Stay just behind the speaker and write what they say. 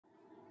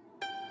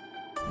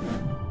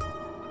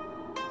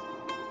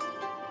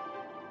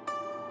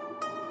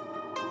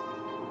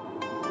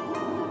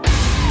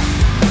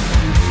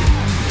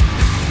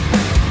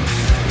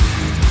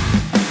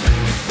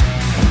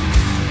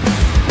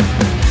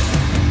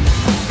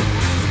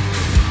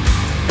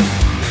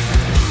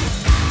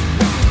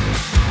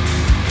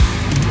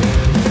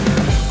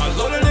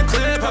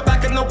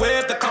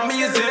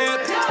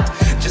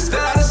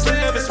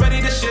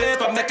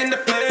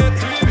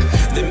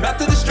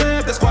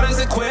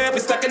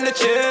the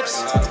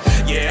chips.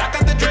 Yeah, I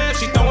got the drip,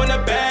 she throwing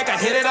it back, I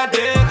hit it, I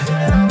dip.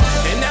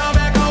 And now I'm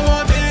back on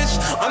one, bitch.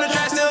 On the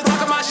track, still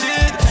talking my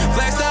shit.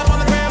 Flexed up on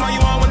the gram, all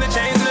you want when the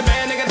chains in the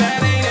band, nigga,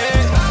 that ain't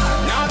it.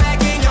 Now I'm back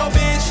in your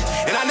bitch,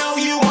 and I know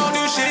you won't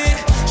do shit.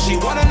 She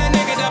wanted a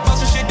nigga that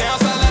bust her shit down,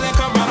 so I let it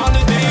come right on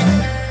the dick.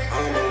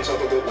 I'm on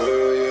top of the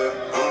world, yeah.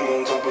 I'm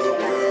on top of the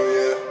world,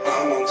 yeah.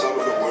 I'm on top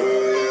of the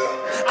world,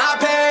 yeah. I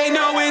pay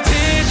no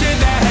attention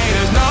to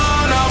haters, no,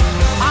 no.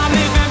 I'm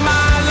living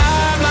my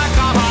life like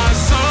I'm Han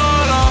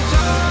Solo.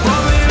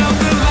 Rolling up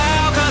the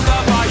loud cause the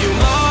volume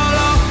low,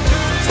 low.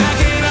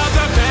 Stacking up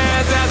the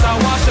bands as I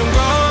watch them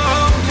go.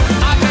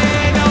 I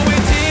pay no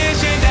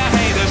attention to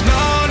haters,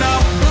 no, no.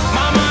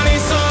 My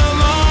money's so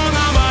long,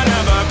 I'ma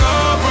never go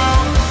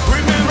broke.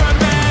 Remember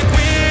back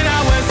when I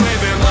was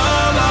living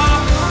low,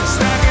 low.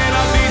 Stacking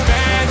up these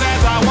bands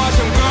as I watch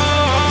them go.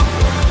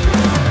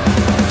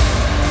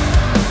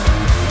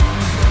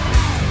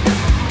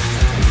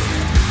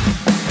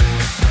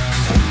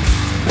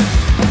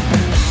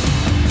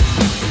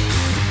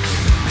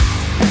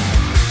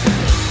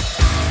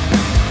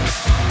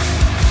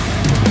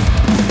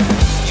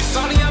 You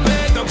salty, I'm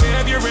lit, don't care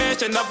if you're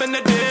rich and up in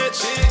the ditch.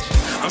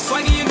 I'm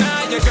swagging you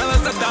not, your girl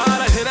is a thought,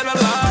 I hit it a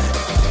lot.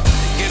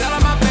 Get out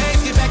of my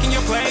face, get back in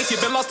your place,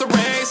 you've been lost the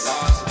race.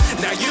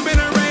 Now you've been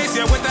erased,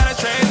 yeah, without a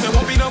trace, there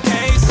won't be no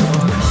case.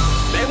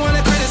 They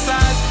wanna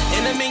criticize,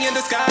 enemy in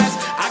disguise.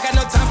 I got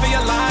no time for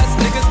your lies,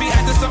 niggas be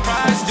acting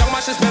surprised. Young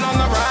Marsh has been on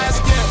the rise,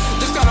 yeah.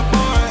 Just got a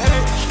boy,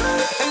 hey,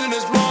 isn't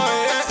this boy,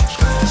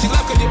 yeah. She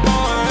left cause you're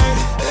born, hey.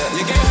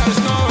 You gave her the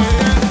snow,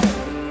 yeah.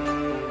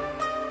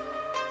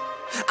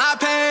 I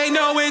pay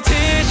no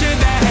attention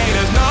to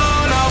haters, no,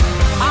 no.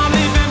 I'm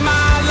living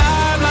my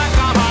life like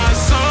I'm Han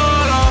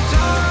Solo.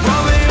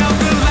 Rolling up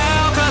the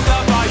loud cause the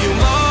volume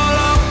low,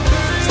 low.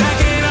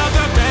 Stacking up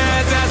the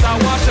bands as I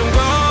watch them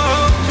go.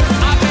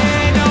 I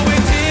pay no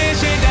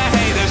attention to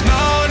haters,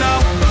 no, no.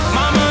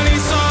 My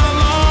money's so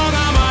long,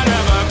 I'ma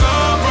never go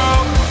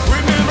broke.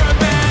 Remember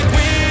back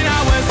when I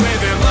was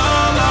living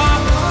low, low.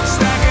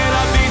 Stacking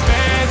up these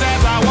bands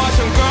as I watch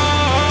them go.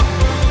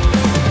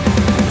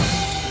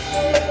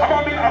 I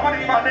wanna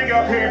get my nigga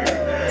up here.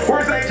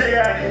 Where's AJ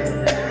at?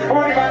 I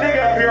wanna get my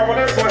nigga up here over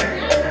this way.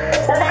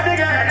 Where my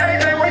nigga at?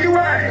 AJ, where you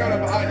at?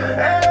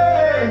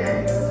 Hey!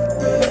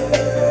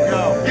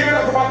 Give it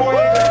up for my boy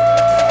AJ.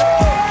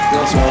 Yo,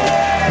 smoke,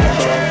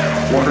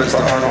 wonder it's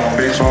the heart on my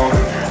bitch home.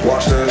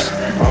 Watch this,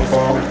 I'm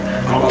falling.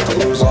 I'm about to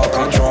lose all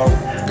control.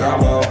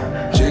 Gabo,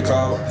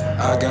 Chico,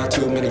 I got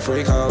too many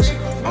freak hoes.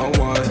 On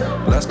one,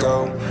 let's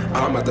go.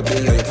 I'm at the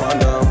BA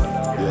condo.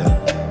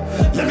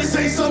 Let me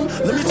say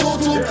something, let me talk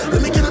to them.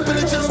 Let me get up in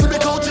the chest, let me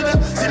culture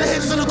them. See the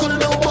haters in the corner,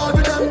 don't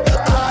bother them.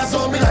 Eyes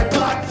on me like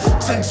black,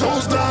 10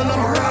 toes down,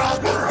 I'm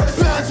around.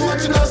 Fans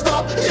watching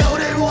non-stop, yo,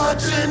 they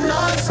watching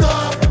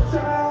non-stop.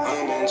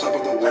 I'm on top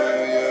of the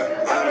world,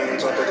 yeah. I'm on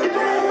top of the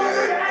world,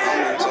 yeah.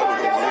 I'm on top of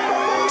the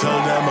world. Tell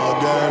them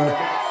again.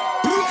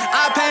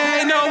 I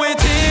pay no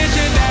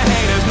attention to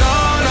haters, no,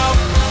 no.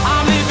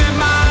 I'm living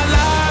my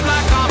life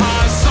like I'm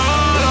Han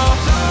Solo.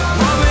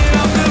 Rolling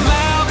up the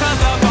loud cause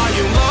the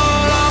volume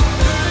low, low.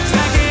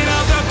 Stacking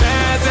up the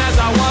bands as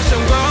I watch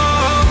them go.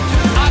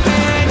 I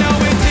pay no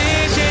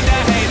attention to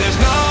haters,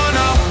 no,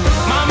 no.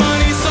 My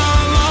money's so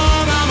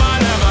long, I'ma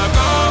never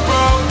go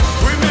broke.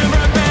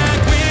 Remember back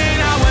when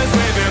I was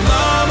living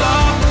low,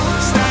 low.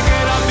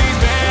 Stacking up these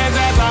bands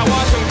as I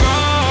watch them go.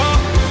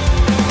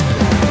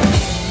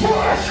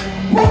 Marsh!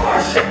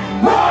 Marsh!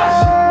 Marsh!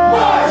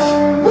 Marsh!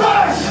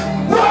 Marsh!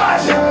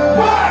 Marsh!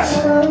 Marsh!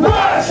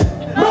 Marsh!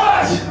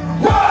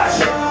 Marsh!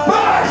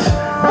 Marsh!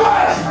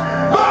 Marsh!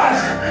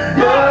 Marsh!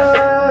 Yeah!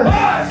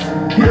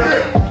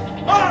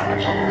 Marsh!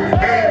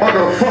 Yeah!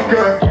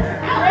 Motherfucker!